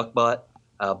 It's a duck butt,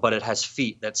 but it has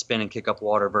feet that spin and kick up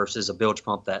water versus a bilge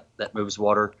pump that moves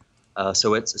water.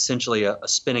 So it's essentially a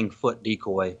spinning foot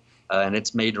decoy. And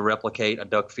it's made to replicate a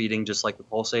duck feeding just like the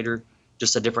Pulsator,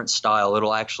 just a different style.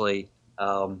 It'll actually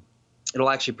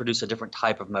produce a different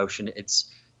type of motion. It's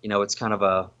kind of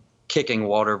a kicking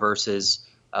water versus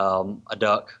a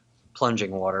duck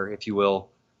plunging water, if you will.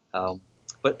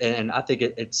 But I think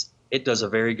it does a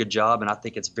very good job, and I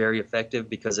think it's very effective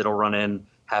because it'll run in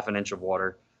 1/2 inch of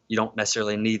water. You don't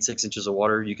necessarily need 6 inches of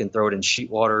water. You can throw it in sheet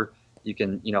water. You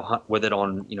can hunt with it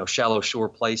on shallow shore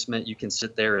placement. You can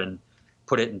sit there and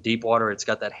put it in deep water. It's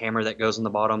got that hammer that goes on the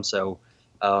bottom. So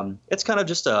it's kind of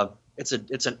just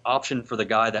it's an option for the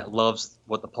guy that loves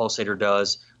what the Pulsator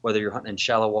does, whether you're hunting in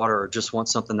shallow water or just want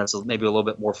something that's maybe a little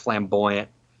bit more flamboyant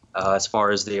as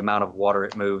far as the amount of water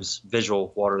it moves,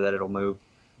 visual water that it'll move.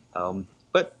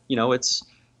 But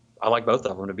I like both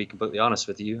of them, to be completely honest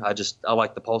with you. I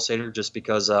like the Pulsator just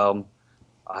because I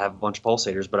have a bunch of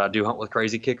Pulsators, but I do hunt with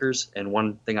Crazy Kickers. And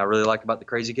one thing I really like about the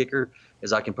Crazy Kicker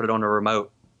is I can put it on a remote.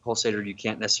 Pulsator, you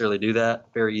can't necessarily do that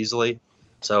very easily.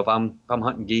 So if I'm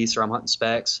hunting geese or I'm hunting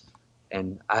specks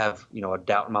and I have a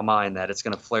doubt in my mind that it's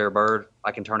going to flare a bird,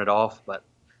 I can turn it off. But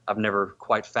I've never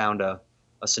quite found a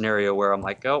scenario where I'm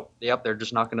like, oh, yep, they're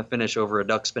just not going to finish over a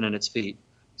duck spinning its feet.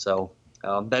 So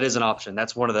that is an option.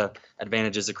 That's one of the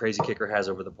advantages the Crazy Kicker has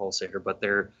over the Pulsator. But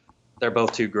they're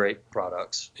both two great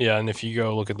products. Yeah, and if you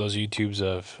go look at those YouTubes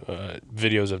of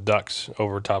videos of ducks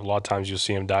over top, a lot of times you'll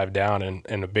see them dive down,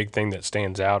 and a big thing that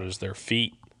stands out is their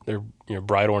feet. Their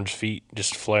bright orange feet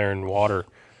just flaring water.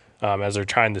 as they're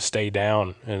trying to stay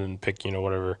down and pick,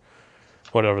 whatever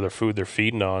their food they're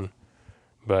feeding on.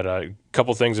 But a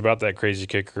couple things about that crazy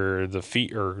kicker: the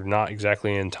feet are not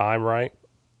exactly in time, right?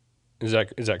 Is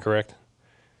that correct?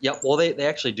 Yep. Well, they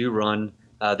actually do run.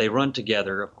 They run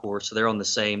together, of course. So they're on the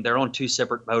same. They're on two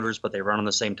separate motors, but they run on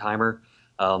the same timer.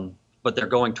 But they're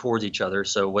going towards each other.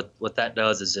 So what that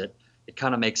does is it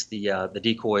kind of makes the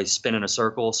decoy spin in a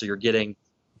circle. So you're getting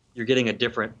a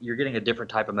different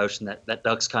type of motion that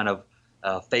duck's kind of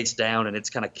face down, and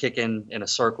it's kind of kicking in a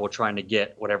circle trying to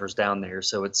get whatever's down there.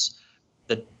 So it's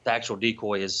the actual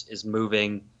decoy is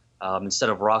moving. Instead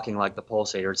of rocking like the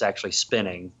pulsator, it's actually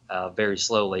spinning very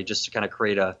slowly, just to kind of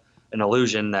create an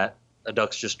illusion that a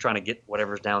duck's just trying to get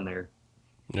whatever's down there.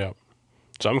 Yeah.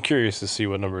 So I'm curious to see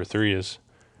what number 3 is.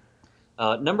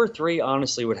 Number 3,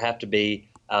 honestly, would have to be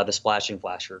the Splashing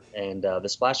Flasher, and the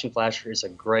Splashing Flasher is a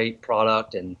great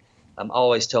product. And I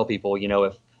always tell people,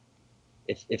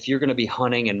 if you're going to be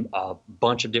hunting in a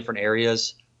bunch of different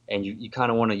areas, and you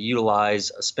kind of want to utilize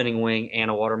a spinning wing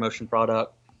and a water motion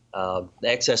product, the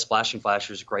XS Splashing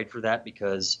Flasher is great for that,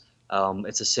 because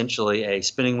it's essentially a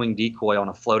spinning wing decoy on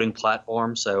a floating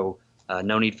platform. So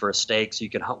no need for a stake, so you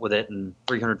can hunt with it in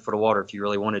 300 foot of water if you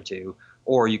really wanted to,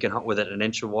 or you can hunt with it in an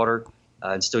inch of water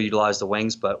and still utilize the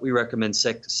wings. But we recommend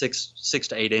 6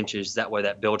 to 8 inches. That way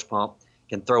that bilge pump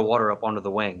can throw water up onto the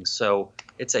wings. So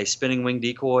it's a spinning wing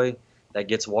decoy that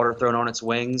gets water thrown on its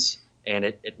wings, and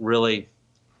it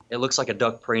looks like a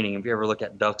duck preening. If you ever look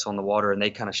at ducks on the water, and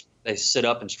they sit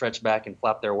up and stretch back and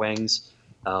flap their wings,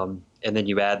 and then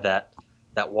you add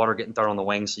that water getting thrown on the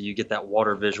wings, so you get that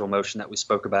water visual motion that we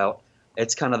spoke about.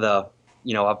 It's kind of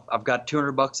I've got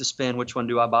 $200 to spend. Which one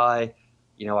do I buy?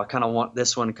 I kind of want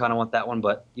this one, kind of want that one,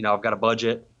 but I've got a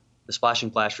budget. The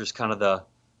Splashing Flasher is kind of the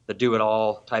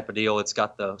do-it-all type of deal. It's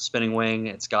got the spinning wing,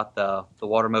 it's got the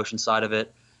water motion side of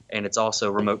it, and it's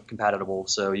also remote compatible,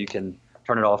 so you can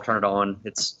turn it off, turn it on.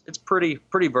 It's pretty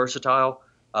versatile.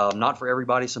 Not for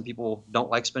everybody. Some people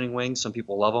don't like spinning wings. Some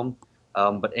people love them.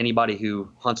 But anybody who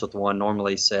hunts with one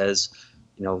normally says,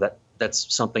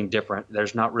 that's something different.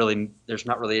 There's not really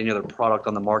any other product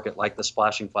on the market like the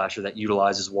Splashing Flasher that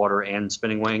utilizes water and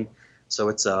spinning wing. So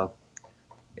it's a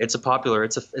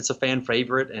fan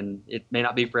favorite, and it may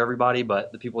not be for everybody,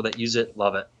 but the people that use it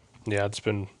love it. Yeah, it's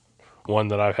been one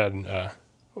that I've had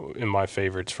in my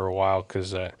favorites for a while,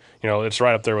 because it's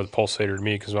right up there with pulsator to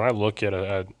me. Because when I look at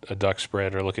a duck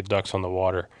spread or look at ducks on the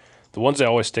water, the ones that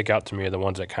always stick out to me are the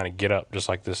ones that kind of get up just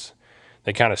like this.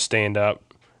 They kind of stand up,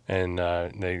 and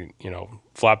they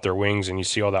flap their wings, and you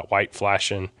see all that white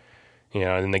flashing,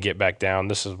 and then they get back down.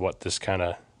 This is what the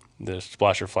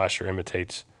Splasher Flasher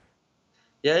imitates.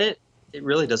 Yeah, it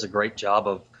really does a great job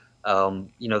of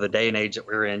the day and age that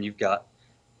we're in. You've got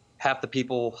half the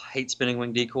people hate spinning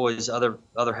wing decoys, other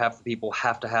half the people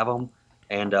have to have them.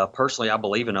 And personally, I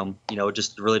believe in them. It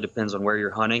just really depends on where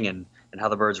you're hunting and how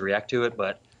the birds react to it.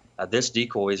 But this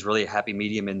decoy is really a happy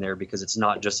medium in there, because it's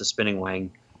not just a spinning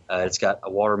wing. It's got a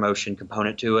water motion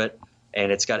component to it, and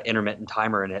it's got intermittent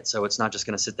timer in it. So it's not just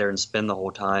going to sit there and spin the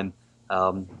whole time.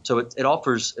 So it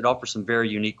offers some very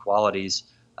unique qualities.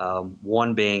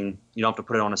 One being, you don't have to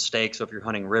put it on a stake. So if you're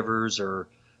hunting rivers or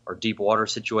deep water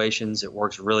situations, it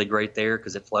works really great there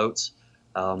because it floats.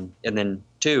 And then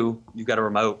 2, you've got a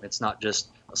remote. It's not just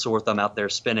a sore thumb out there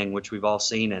spinning, which we've all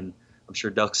seen, and I'm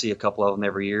sure ducks see a couple of them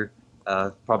every year.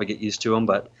 Probably get used to them,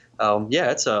 but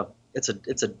yeah, it's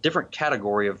a different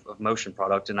category of motion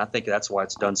product, and I think that's why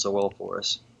it's done so well for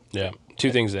us. Yeah.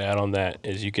 2 things to add on that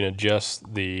is you can adjust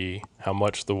how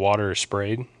much the water is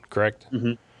sprayed, correct?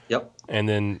 Mm-hmm. Yep. And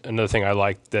then another thing I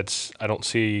like I don't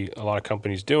see a lot of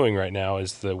companies doing right now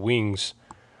is the wings,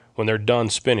 when they're done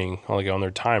spinning, like on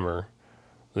their timer,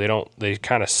 they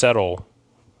kind of settle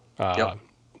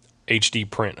HD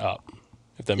print up,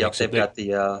 if that makes sense. They've got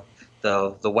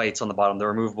the weights on the bottom, the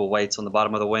removable weights on the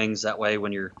bottom of the wings. That way,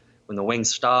 when the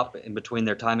wings stop in between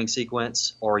their timing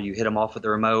sequence, or you hit them off with the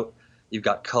remote, you've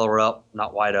got color up,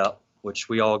 not white up, which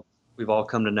we've all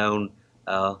come to know,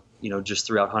 just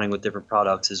throughout hunting with different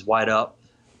products, is white up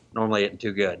normally isn't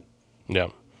too good. Yeah.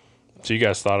 So you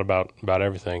guys thought about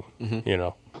everything,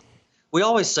 We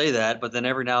always say that, but then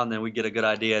every now and then we get a good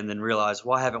idea and then realize,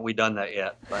 why haven't we done that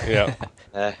yet? But,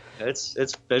 yeah.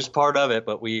 It's part of it,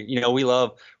 but we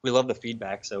love the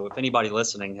feedback. So if anybody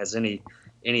listening has any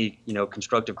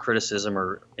constructive criticism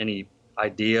or any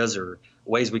ideas or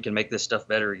ways we can make this stuff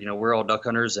better, we're all duck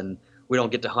hunters and we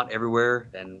don't get to hunt everywhere,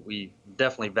 and we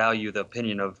definitely value the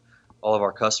opinion of all of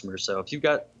our customers. So if you've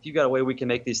got a way we can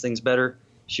make these things better,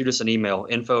 shoot us an email,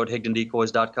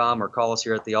 info@higdondecoys.com, or call us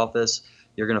here at the office.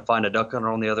 You're going to find a duck hunter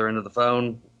on the other end of the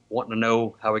phone wanting to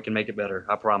know how we can make it better.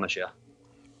 I promise you.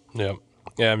 Yeah.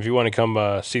 Yeah. If you want to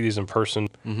come see these in person,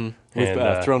 We've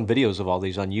and thrown videos of all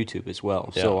these on YouTube as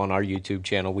well. So Yeah. on our YouTube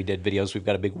channel, we did videos. We've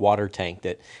got a big water tank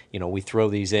that, we throw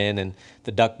these in, and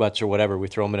the duck butts or whatever, we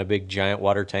throw them in a big giant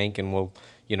water tank, and we'll,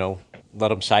 let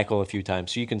them cycle a few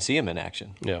times so you can see them in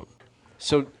action. yeah.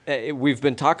 So we've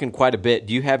been talking quite a bit.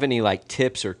 Do you have any like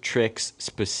tips or tricks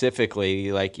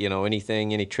specifically, like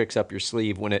any tricks up your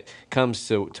sleeve when it comes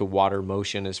to water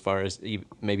motion, as far as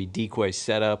maybe decoy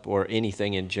setup or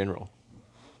anything in general?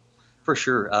 For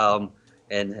sure.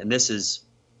 And this is,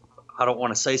 I don't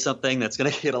want to say something that's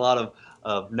going to get a lot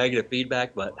of negative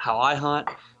feedback, but how I hunt,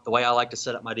 the way I like to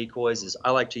set up my decoys is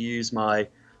I like to use my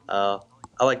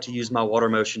water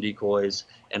motion decoys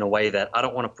in a way that I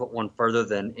don't want to put one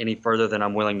any further than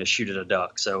I'm willing to shoot at a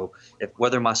duck. So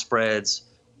whether my spread's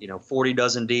 40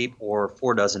 dozen deep or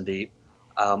 4 dozen deep,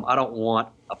 I don't want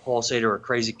a pulsator or a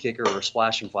crazy kicker or a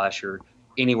splashing flasher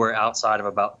anywhere outside of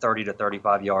about 30 to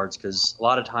 35 yards, because a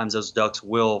lot of times those ducks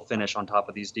will finish on top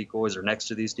of these decoys or next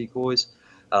to these decoys.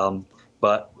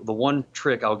 But the one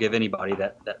trick I'll give anybody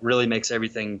that really makes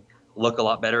everything look a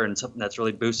lot better and something that's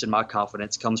really boosted my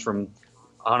confidence comes from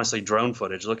honestly drone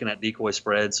footage, looking at decoy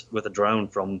spreads with a drone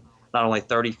from not only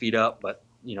 30 feet up, but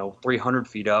 300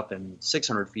 feet up and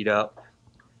 600 feet up.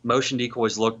 Motion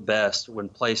decoys look best when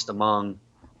placed among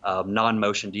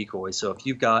non-motion decoys. So if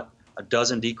you've got a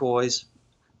dozen decoys,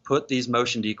 put these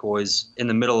motion decoys in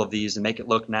the middle of these and make it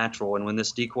look natural. And when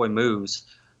this decoy moves,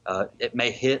 it may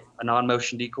hit a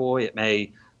non-motion decoy. It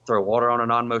may throw water on a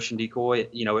non-motion decoy.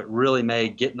 It really may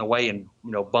get in the way and,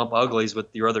 bump uglies with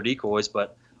your other decoys,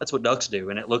 but that's what ducks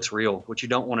do, and it looks real. What you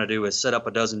don't want to do is set up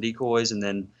a dozen decoys and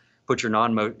then put your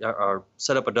or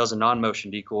set up a dozen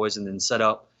non-motion decoys and then set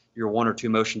up your 1 or 2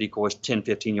 motion decoys 10,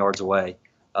 15 yards away,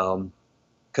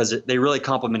 because they really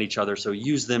complement each other. So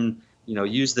use them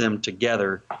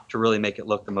together to really make it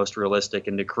look the most realistic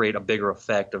and to create a bigger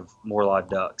effect of more live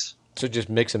ducks. So just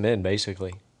mix them in,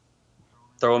 basically.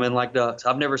 Throw them in like ducks.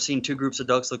 I've never seen 2 groups of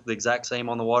ducks look the exact same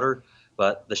on the water,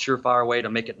 but the surefire way to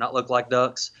make it not look like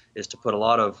ducks is to put a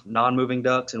lot of non-moving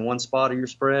ducks in one spot of your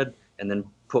spread and then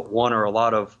put one or a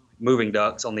lot of moving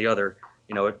ducks on the other.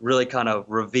 It really kind of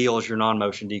reveals your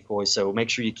non-motion decoys. So make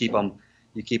sure you keep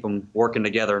them working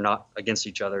together, not against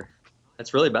each other.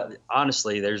 That's really about,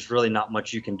 honestly, there's really not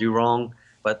much you can do wrong,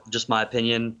 but just my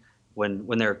opinion, when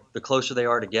they're, the closer they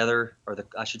are together, or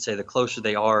I should say the closer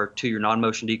they are to your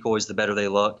non-motion decoys, the better they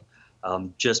look,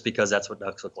 just because that's what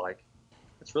ducks look like.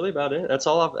 That's really about it. That's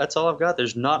all I've got.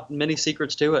 There's not many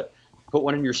secrets to it. Put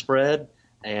one in your spread,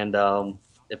 and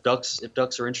if ducks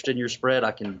are interested in your spread,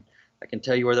 I can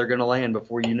tell you where they're going to land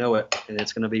before you know it, and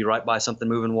it's going to be right by something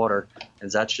moving water, and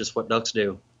that's just what ducks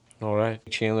do. All right.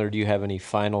 Chandler, do you have any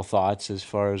final thoughts as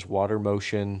far as water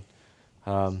motion?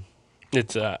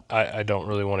 It's I don't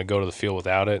really want to go to the field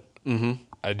without it. Mm-hmm.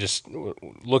 I just,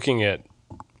 looking at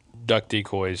duck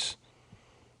decoys,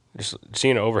 just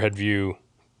seeing an overhead view,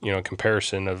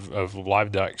 comparison of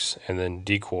live ducks and then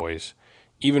decoys,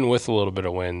 even with a little bit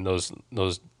of wind, those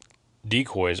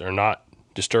decoys are not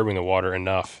disturbing the water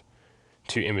enough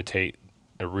to imitate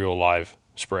a real live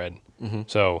spread. Mm-hmm.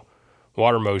 So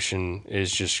water motion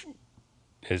is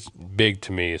big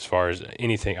to me as far as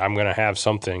anything. I'm going to have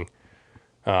something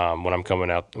when I'm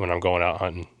going out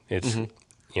hunting. It's with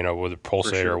a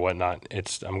pulsator or whatnot.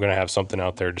 I'm going to have something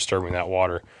out there disturbing that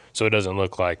water, so it doesn't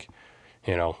look like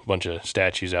a bunch of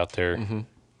statues out there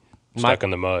stuck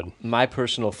in the mud. My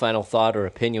personal final thought or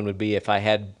opinion would be, if I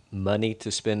had money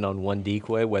to spend on one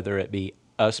decoy, whether it be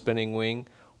a spinning wing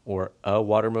or a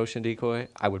water motion decoy,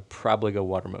 I would probably go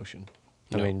water motion.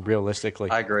 I mean, realistically.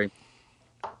 I agree,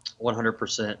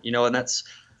 100%. And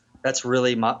that's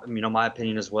really my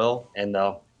opinion as well. And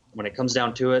when it comes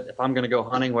down to it, if I'm going to go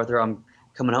hunting, whether I'm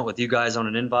coming out with you guys on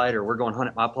an invite or we're going hunt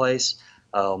at my place,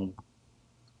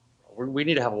 we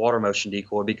need to have a water motion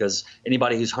decoy, because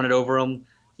anybody who's hunted over them,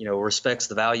 respects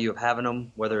the value of having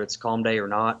them, whether it's calm day or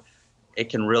not. It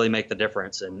can really make the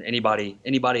difference. And anybody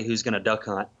who's going to duck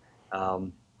hunt,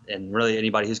 and really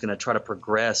anybody who's going to try to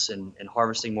progress in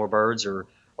harvesting more birds or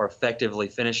effectively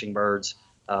finishing birds,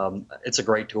 it's a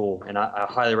great tool, and I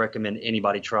highly recommend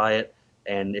anybody try it.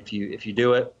 And if you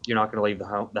do it, you're not going to leave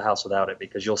the house without it,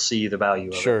 because you'll see the value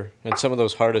of it. Sure. And some of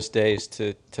those hardest days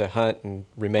to hunt and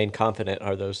remain confident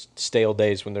are those stale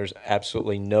days when there's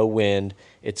absolutely no wind,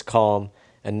 it's calm,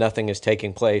 and nothing is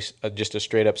taking place. Just a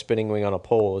straight up spinning wing on a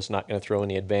pole is not going to throw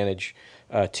any advantage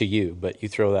to you, but you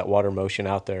throw that water motion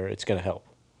out there, it's going to help.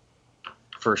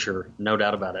 For sure. No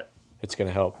doubt about it. It's going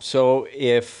to help. So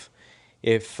if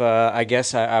I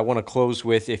guess I want to close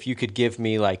with, if you could give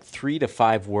me like 3 to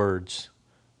 5 words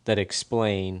that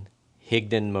explain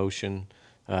Higdon motion,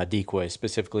 decoys,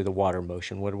 specifically the water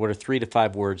motion? What are 3 to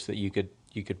 5 words that you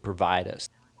could provide us?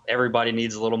 Everybody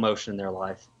needs a little motion in their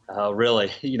life.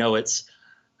 Really, it's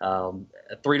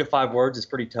 3 to 5 words is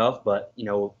pretty tough, but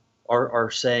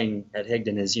our saying at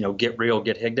Higdon is, get real,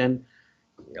 get Higdon.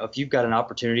 If you've got an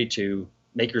opportunity to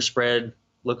make your spread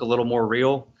look a little more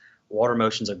real, water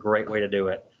motion is a great way to do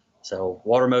it. So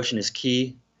water motion is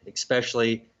key,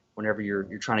 especially whenever you're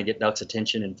trying to get ducks'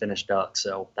 attention and finish ducks.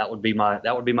 So that would be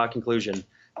my conclusion.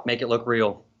 Make it look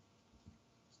real.